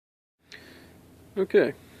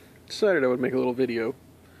Okay, decided I would make a little video.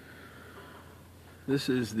 This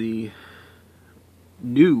is the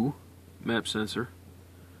new map sensor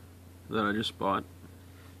that I just bought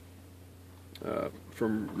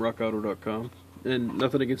from rockauto.com, and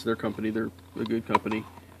nothing against their company. They're a good company.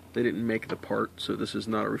 They didn't make the part, so this is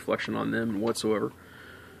not a reflection on them whatsoever.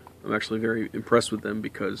 I'm actually very impressed with them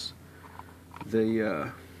because they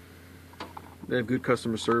have good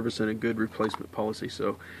customer service and a good replacement policy.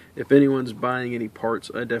 So if anyone's buying any parts,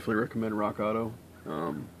 I definitely recommend Rock Auto.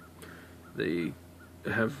 They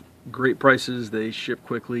have great prices, they ship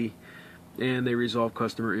quickly, and they resolve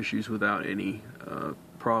customer issues without any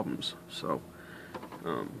problems. So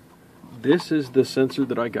this is the sensor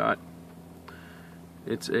that I got.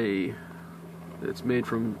 It's made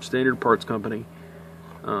from Standard Parts Company.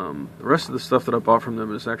 The rest of the stuff that I bought from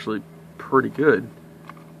them is actually pretty good.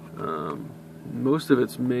 Most of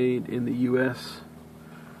it's made in the US,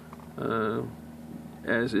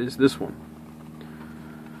 as is this one.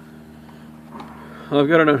 I've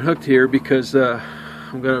got it unhooked here because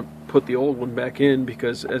I'm going to put the old one back in,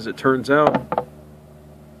 because as it turns out,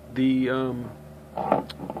 the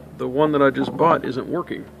one that I just bought isn't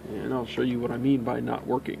working, and I'll show you what I mean by not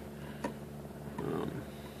working. I'll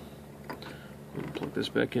plug this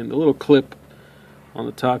back in. The little clip on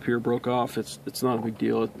the top here broke off. It's not a big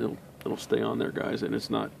deal. It'll stay on there, guys, and it's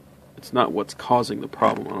not what's causing the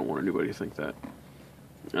problem. I don't want anybody to think that.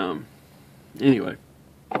 Anyway,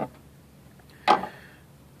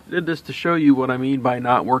 did this to show you what I mean by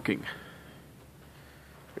not working.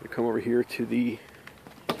 I'm going to come over here to the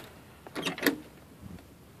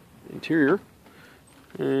interior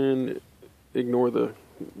and ignore the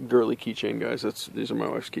girly keychain, guys. These are my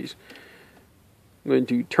wife's keys. I'm going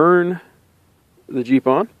to turn the Jeep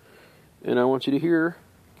on, and I want you to hear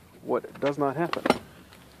what does not happen.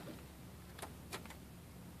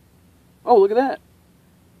 Oh, look at that.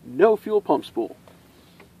 No fuel pump spool.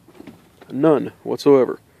 None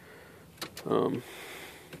whatsoever. It's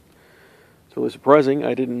really surprising.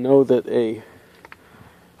 I didn't know that a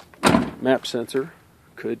map sensor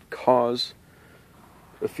could cause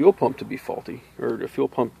a fuel pump to be faulty, or a fuel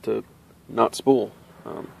pump to not spool.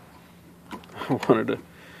 I wanted to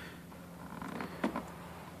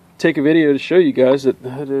take a video to show you guys that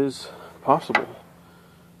that is possible,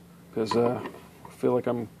 because I feel like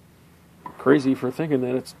I'm crazy for thinking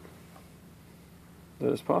that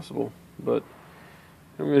it's possible. But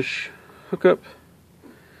I'm going to hook up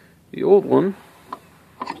the old one.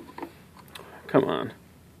 Come on.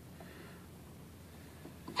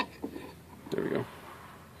 There we go.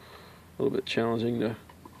 A little bit challenging to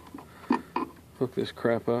hook this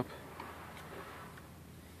crap up.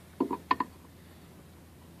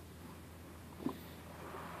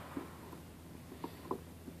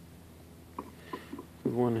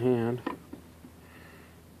 With one hand.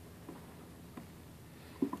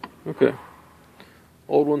 Okay.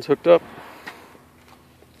 Old one's hooked up.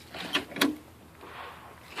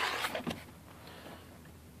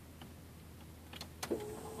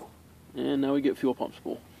 And now we get fuel pump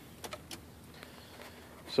spool.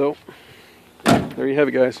 So, there you have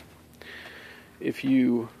it, guys. If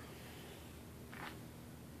you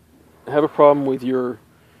have a problem with your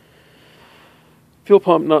fuel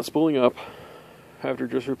pump not spooling up after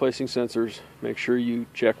just replacing sensors, make sure you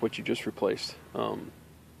check what you just replaced.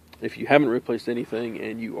 If you haven't replaced anything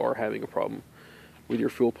and you are having a problem with your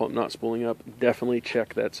fuel pump not spooling up, definitely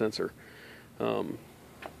check that sensor.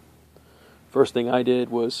 First thing I did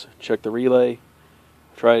was check the relay.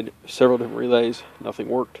 Tried several different relays, nothing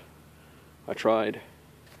worked. I tried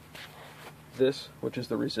this, which is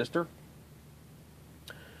the resistor.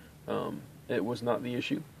 It was not the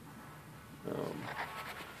issue.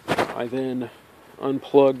 I then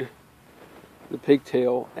unplugged the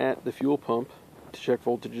pigtail at the fuel pump to check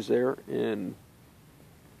voltages there, and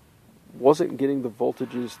wasn't getting the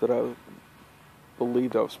voltages that I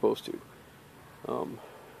believed I was supposed to.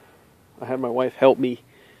 I had my wife help me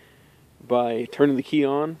by turning the key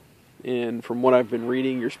on, and from what I've been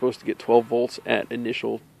reading, you're supposed to get 12 volts at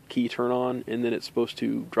initial key turn on, and then it's supposed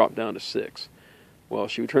to drop down to 6. Well,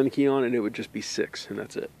 she would turn the key on and it would just be 6, and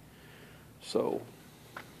that's it. So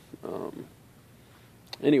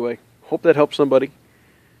anyway, hope that helps somebody.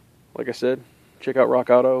 Like I said, check out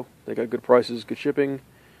Rock Auto. They got good prices, good shipping,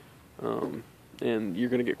 and you're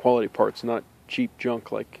going to get quality parts, not cheap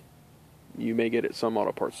junk like you may get at some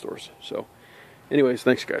auto parts stores. So anyways,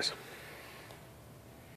 thanks, guys.